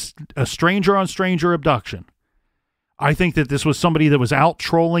fact a stranger-on-stranger abduction, I think that this was somebody that was out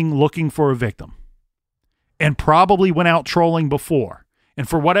trolling looking for a victim and probably went out trolling before, and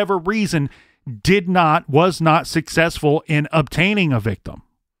for whatever reason was not successful in obtaining a victim.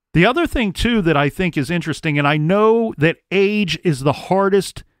 The other thing, too, that I think is interesting, and I know that age is the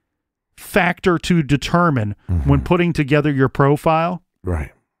hardest factor to determine when putting together your profile.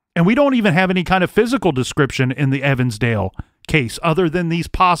 Right. And we don't even have any kind of physical description in the Evansdale case other than these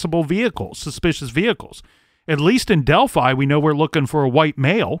possible vehicles, suspicious vehicles. At least in Delphi, we know we're looking for a white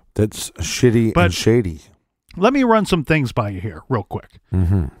male. That's shitty and shady. Let me run some things by you here real quick.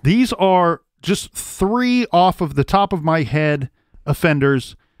 These are just 3 off of the top of my head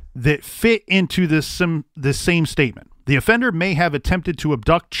offenders that fit into this same statement. The offender may have attempted to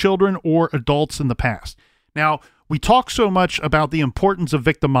abduct children or adults in the past. Now, we talk so much about the importance of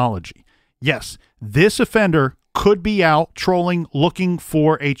victimology. Yes, this offender could be out trolling looking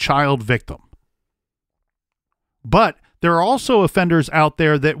for a child victim. But there are also offenders out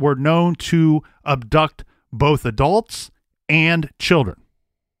there that were known to abduct both adults and children.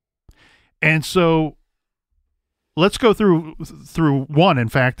 And so let's go through one, in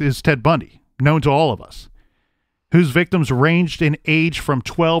fact, is Ted Bundy, known to all of us, whose victims ranged in age from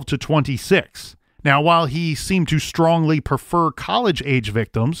 12 to 26. Now, while he seemed to strongly prefer college-age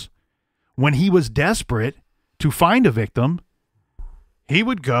victims, when he was desperate to find a victim, he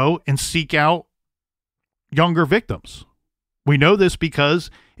would go and seek out younger victims. We know this because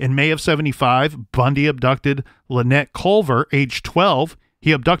in May of 75, Bundy abducted Lynette Culver, age 12.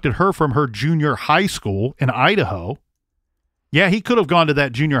 He abducted her from her junior high school in Idaho. Yeah, he could have gone to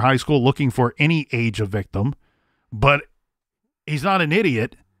that junior high school looking for any age of victim, but he's not an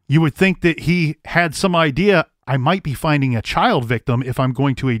idiot. You would think that he had some idea, I might be finding a child victim if I'm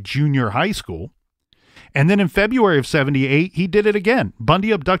going to a junior high school. And then in February of 78, he did it again.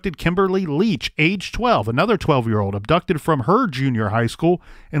 Bundy abducted Kimberly Leach, age 12, another 12-year-old, abducted from her junior high school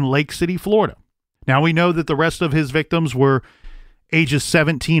in Lake City, Florida. Now, we know that the rest of his victims were ages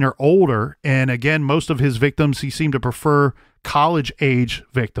 17 or older, and again, most of his victims, he seemed to prefer college-age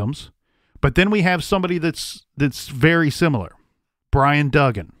victims. But then we have somebody that's very similar, Brian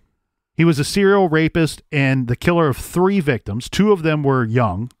Duggan. He was a serial rapist and the killer of 3 victims. 2 of them were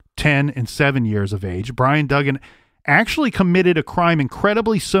young, 10 and 7 years of age. Brian Duggan actually committed a crime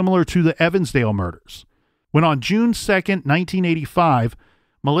incredibly similar to the Evansdale murders, when on June 2nd, 1985,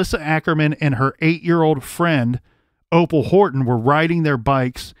 Melissa Ackerman and her 8-year-old friend, Opal Horton, were riding their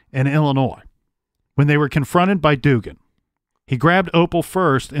bikes in Illinois when they were confronted by Dugan. He grabbed Opal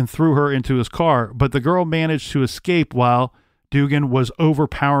first and threw her into his car, but the girl managed to escape while Dugan was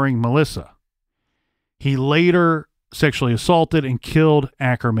overpowering Melissa. He later sexually assaulted and killed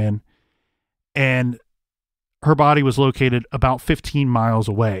Ackerman, and her body was located about 15 miles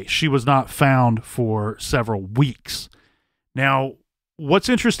away. She was not found for several weeks. Now, what's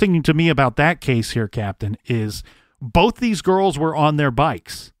interesting to me about that case here, Captain, is both these girls were on their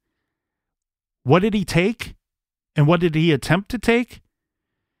bikes. What did he take? And what did he attempt to take?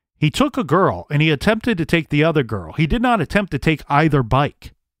 He took a girl, and he attempted to take the other girl. He did not attempt to take either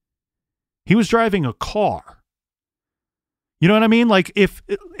bike. He was driving a car. You know what I mean? Like,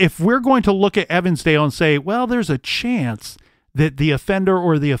 if we're going to look at Evansdale and say, well, there's a chance that the offender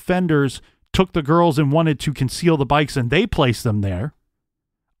or the offenders took the girls and wanted to conceal the bikes and they placed them there,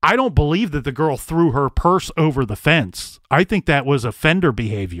 I don't believe that the girl threw her purse over the fence. I think that was offender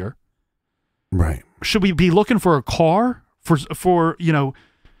behavior. Right. Should we be looking for a car? For you know,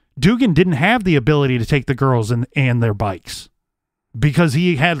 Dugan didn't have the ability to take the girls and their bikes because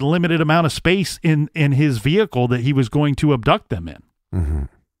he had a limited amount of space in his vehicle that he was going to abduct them in. Mm-hmm.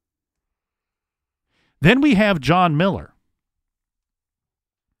 Then we have John Miller.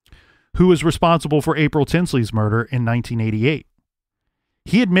 who was responsible for April Tinsley's murder in 1988.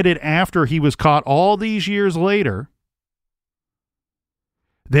 He admitted after he was caught all these years later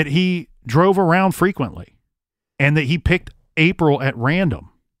that he drove around frequently and that he picked April at random.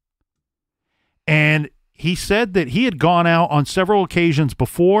 And he said that he had gone out on several occasions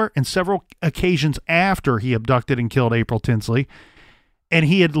before and several occasions after he abducted and killed April Tinsley, and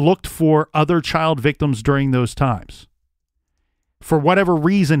he had looked for other child victims during those times. For whatever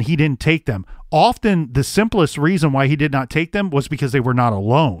reason, he didn't take them. Often, the simplest reason why he did not take them was because they were not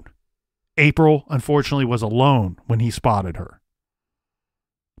alone. April, unfortunately, was alone when he spotted her.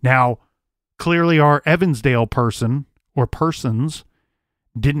 Now, clearly our Evansdale person or persons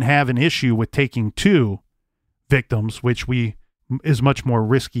didn't have an issue with taking two victims, which is much more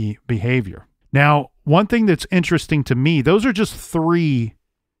risky behavior. Now, one thing that's interesting to me, those are just 3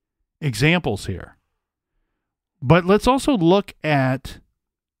 examples here. But let's also look at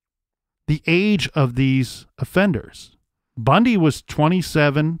the age of these offenders. Bundy was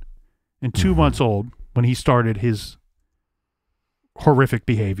 27 and 2 months old when he started his horrific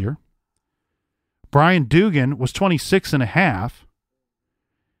behavior. Brian Dugan was 26 and a half.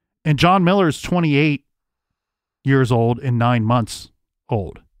 And John Miller is 28 years old and 9 months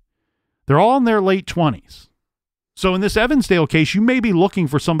old. They're all in their late 20s. So in this Evansdale case, you may be looking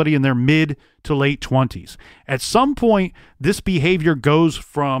for somebody in their mid to late 20s. At some point, this behavior goes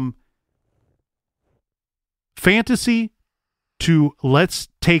from fantasy to let's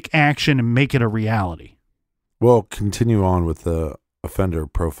take action and make it a reality. Well, continue on with the offender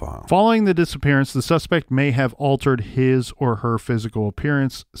profile. Following the disappearance, the suspect may have altered his or her physical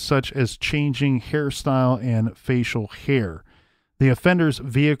appearance, such as changing hairstyle and facial hair. The offender's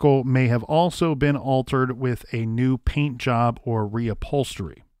vehicle may have also been altered with a new paint job or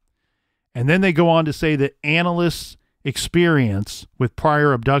reupholstery. And then they go on to say that analysts' experience with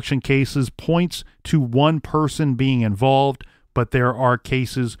prior abduction cases points to one person being involved, but there are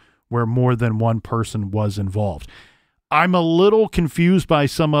cases where more than one person was involved. I'm a little confused by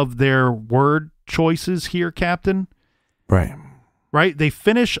some of their word choices here, Captain. Right? They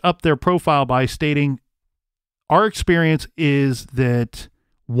finish up their profile by stating, our experience is that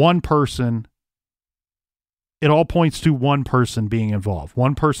one person, it all points to one person being involved.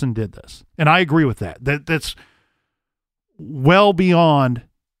 One person did this. And I agree with that. That's well beyond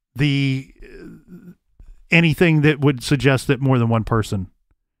anything that would suggest that more than one person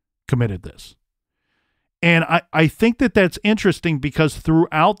committed this. And I think that that's interesting because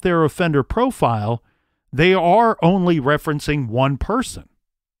throughout their offender profile, they are only referencing one person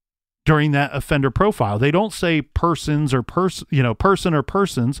during that offender profile. They don't say persons or person or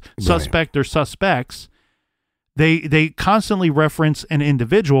persons, suspect or suspects. They constantly reference an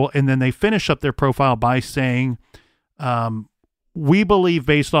individual, and then they finish up their profile by saying, we believe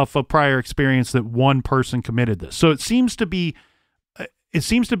based off of prior experience that one person committed this. So it seems to be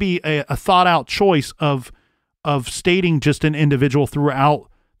a thought out choice of stating just an individual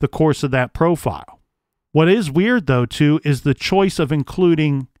throughout the course of that profile. What is weird though too is the choice of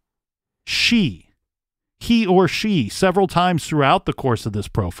including he or she several times throughout the course of this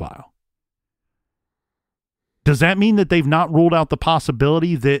profile. Does that mean that they've not ruled out the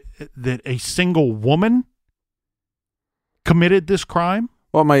possibility that a single woman committed this crime?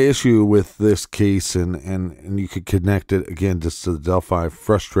 Well, my issue with this case, and you could connect it again just to the Delphi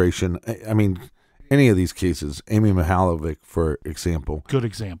frustration. I mean, any of these cases, Amy Mihalovic, for example. Good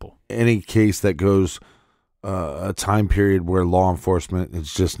example. Any case that goes a time period where law enforcement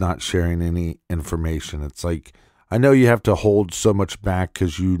is just not sharing any information. It's like, I know you have to hold so much back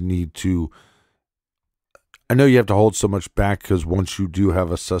because once you do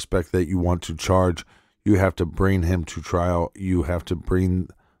have a suspect that you want to charge, you have to bring him to trial. You have to bring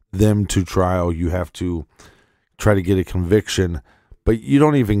them to trial. You have to try to get a conviction, but you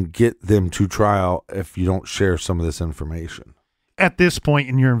don't even get them to trial if you don't share some of this information. At this point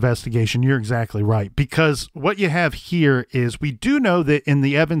in your investigation, you're exactly right, because what you have here is we do know that in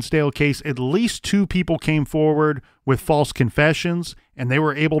the Evansdale case, at least 2 people came forward with false confessions, and they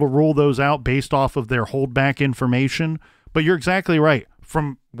were able to rule those out based off of their holdback information. But you're exactly right.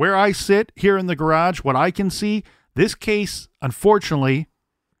 From where I sit here in the garage, what I can see, this case, unfortunately,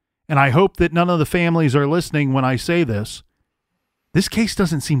 and I hope that none of the families are listening when I say this case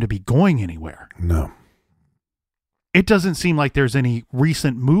doesn't seem to be going anywhere. No. It doesn't seem like there's any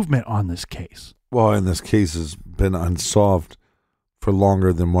recent movement on this case. Well, and this case has been unsolved for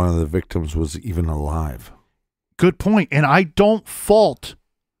longer than one of the victims was even alive. Good point. And I don't fault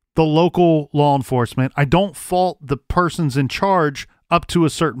the local law enforcement. I don't fault the persons in charge up to a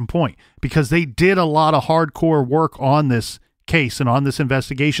certain point, because they did a lot of hardcore work on this case and on this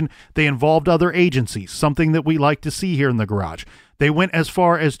investigation, they involved other agencies, something that we like to see here in the garage. They went as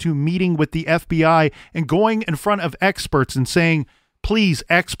far as to meeting with the FBI and going in front of experts and saying, please,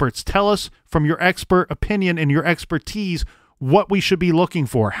 experts, tell us from your expert opinion and your expertise what we should be looking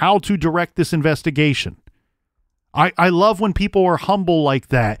for, how to direct this investigation. I love when people are humble like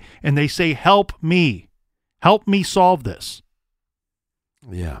that and they say, help me solve this.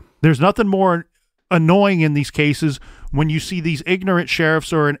 Yeah. There's nothing more annoying in these cases when you see these ignorant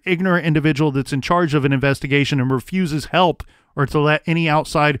sheriffs or an ignorant individual that's in charge of an investigation and refuses help or to let any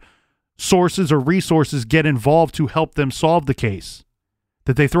outside sources or resources get involved to help them solve the case.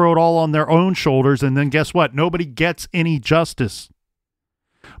 That they throw it all on their own shoulders, and then guess what? Nobody gets any justice.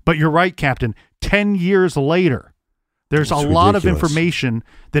 But you're right, Captain. 10 years later, there's a lot of information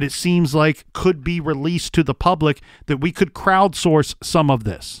that it seems like could be released to the public that we could crowdsource some of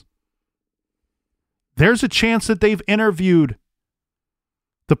this. There's a chance that they've interviewed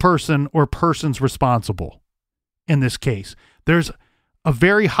the person or persons responsible in this case. There's a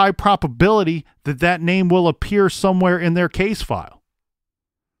very high probability that that name will appear somewhere in their case file.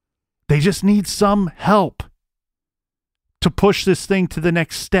 They just need some help to push this thing to the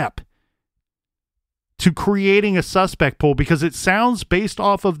next step, to creating a suspect pool, because it sounds, based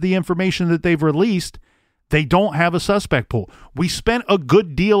off of the information that they've released, they don't have a suspect pool. We spent a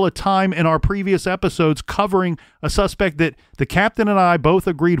good deal of time in our previous episodes covering a suspect that the captain and I both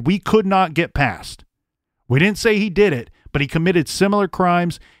agreed we could not get past. We didn't say he did it, but he committed similar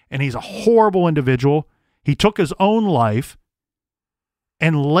crimes, and he's a horrible individual. He took his own life,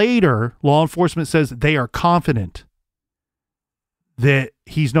 and later law enforcement says they are confident that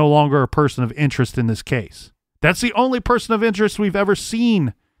he's no longer a person of interest in this case. That's the only person of interest we've ever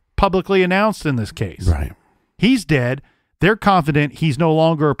seen publicly announced in this case. Right. He's dead. They're confident he's no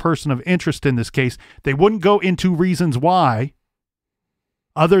longer a person of interest in this case. They wouldn't go into reasons why,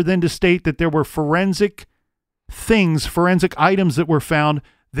 other than to state that there were forensic items that were found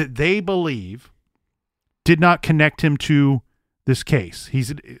that they believe did not connect him to this case.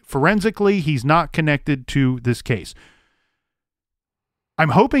 Forensically, he's not connected to this case. I'm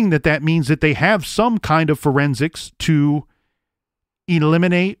hoping that that means that they have some kind of forensics to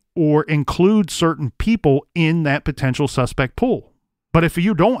eliminate or include certain people in that potential suspect pool. But if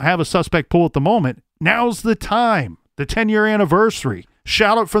you don't have a suspect pool at the moment, now's the time. The 10-year anniversary.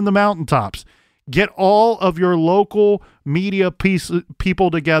 Shout it from the mountaintops. Get all of your local media people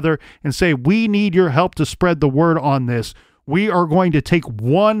together and say, we need your help to spread the word on this. We are going to take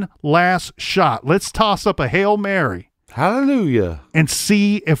one last shot. Let's toss up a Hail Mary. Hallelujah. And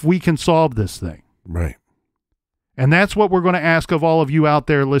see if we can solve this thing. Right. And that's what we're going to ask of all of you out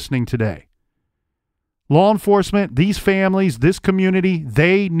there listening today. Law enforcement, these families, this community,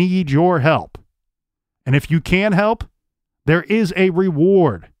 they need your help. And if you can help, there is a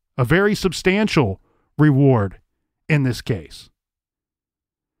reward, a very substantial reward in this case.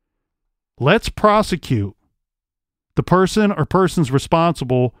 Let's prosecute the person or persons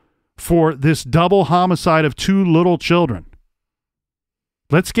responsible for this double homicide of 2 little children.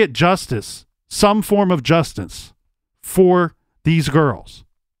 Let's get justice, some form of justice for these girls.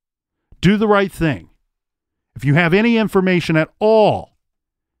 Do the right thing. If you have any information at all,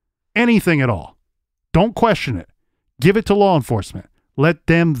 anything at all, don't question it. Give it to law enforcement. Let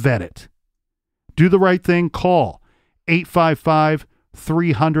them vet it. Do the right thing. Call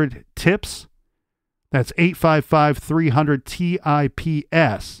 855-300-TIPS. That's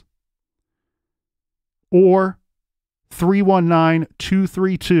 855-300-TIPS. Or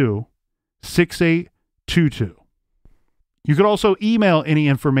 319-232-6822. You could also email any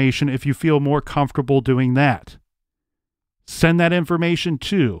information if you feel more comfortable doing that. Send that information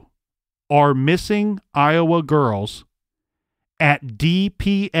to our missing Iowa girls at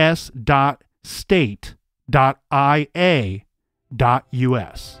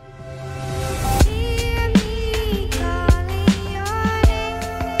dps.state.ia.us.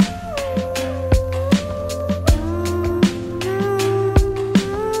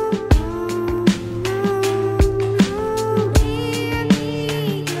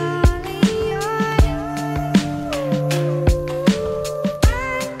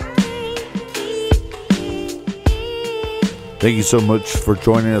 Thank you so much for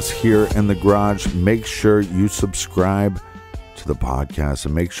joining us here in the garage. Make sure you subscribe to the podcast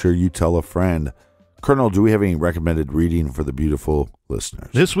and make sure you tell a friend. Colonel, do we have any recommended reading for the beautiful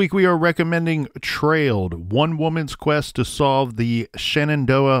listeners? This week we are recommending Trailed, One Woman's Quest to Solve the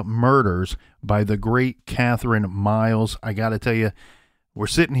Shenandoah Murders by the great Catherine Miles. I got to tell you, we're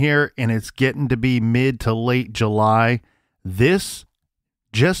sitting here and it's getting to be mid to late July. This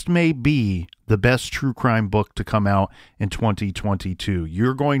just may be the best true crime book to come out in 2022.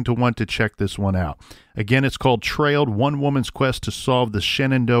 You're going to want to check this one out. Again, it's called Trailed, One Woman's Quest to Solve the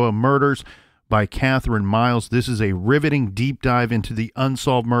Shenandoah Murders by Catherine Miles. This is a riveting deep dive into the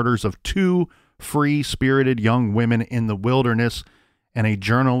unsolved murders of two free-spirited young women in the wilderness and a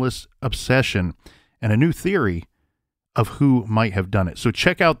journalist's obsession and a new theory of who might have done it. So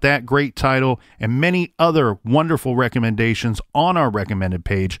check out that great title and many other wonderful recommendations on our recommended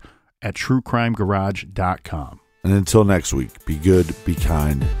page at truecrimegarage.com. And until next week, be good, be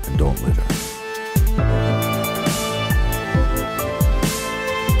kind, and don't litter.